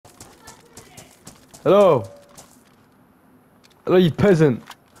Hello? Hello, you peasant.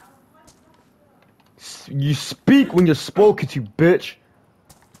 You speak when you're spoken to, bitch.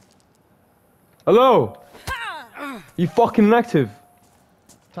 Hello? You fucking inactive.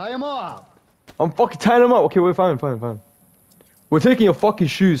 Tie him up. I'm fucking tying him up. Okay, wait, fine. We're taking your fucking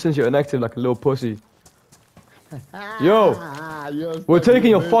shoes since you're inactive like a little pussy. Yo, we're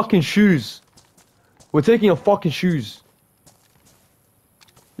taking your fucking shoes. We're taking your fucking shoes.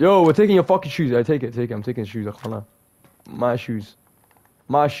 Yo, we're taking your fucking shoes. I take it. I'm taking shoes. My shoes.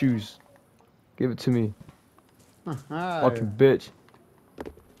 My shoes. Give it to me. Fucking bitch.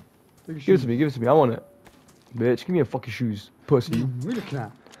 Give it to me. I want it. Bitch, give me your fucking shoes. Pussy.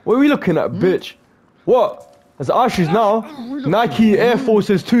 What are we looking at, bitch? What? That's our shoes now. Nike Air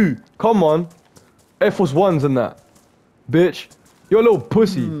Forces 2. Come on. Air Force 1s and that. Bitch. You're a little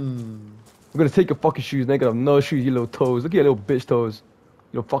pussy. I'm gonna take your fucking shoes. They got no shoes, you little toes. Look at your little bitch toes.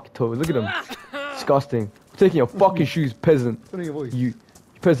 Your fucking toes. Look at them. Disgusting. I'm taking your fucking shoes, peasant. You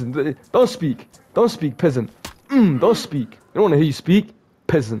peasant. Don't speak. Don't speak, peasant. Don't speak. I don't want to hear you speak.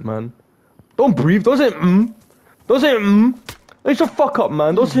 Peasant, man. Don't breathe. Don't say Don't say Don't shut the fuck up,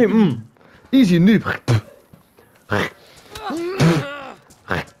 man. Don't say Easy, noob.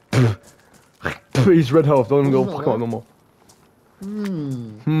 He's red health. Don't go fuck him up no more.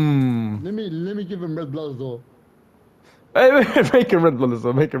 Let me give him red blood though. Hey, make him red blood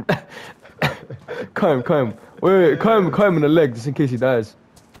though. Make him. Cut him. Wait. Cut him in the leg just in case he dies.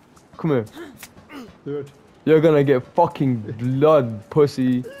 Come here. Do it. You're gonna get fucking blood,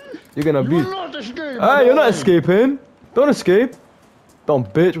 pussy. You're gonna be. Hey, you're not escaping. Don't escape.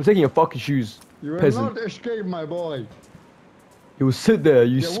 Don't bitch. We're taking your fucking shoes. You will peasant. not escape, my boy. You will sit there.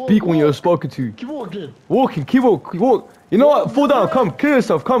 You speak when you're spoken to. Keep walking. Walking. Keep walk. You know what? Fall down. Come. Kill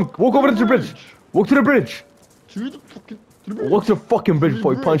yourself. Come. Walk over to the bridge. Walk to the bridge. Walk to the fucking bridge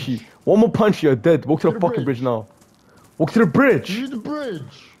before he punch you. One more punch, you're dead. Walk to the fucking bridge now. Walk to the bridge.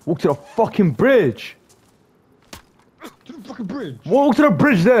 Walk to the fucking bridge. To the fucking bridge. Walk to the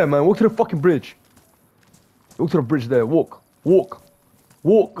bridge there, man. Walk to the fucking bridge. Walk to the bridge there. Walk. Walk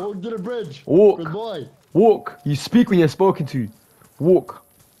to the bridge. Walk. Good boy. Walk. You speak when you're spoken to. Walk.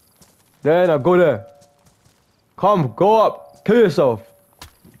 There, now go there. Come, go up. Kill yourself.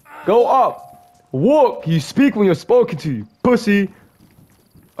 Go up. Walk. You speak when you're spoken to. Pussy.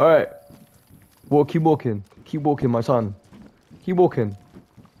 Alright. Walk, keep walking. Keep walking, my son. Keep walking.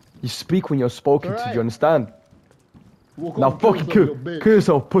 You speak when you're spoken to, you understand? Walk Now fucking kill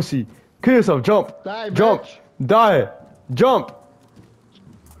yourself, pussy. Kill yourself, jump. Die, jump. bitch. Die. Jump.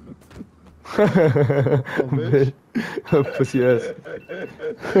 Bitch. Pussy ass.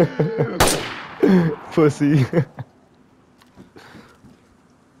 Pussy.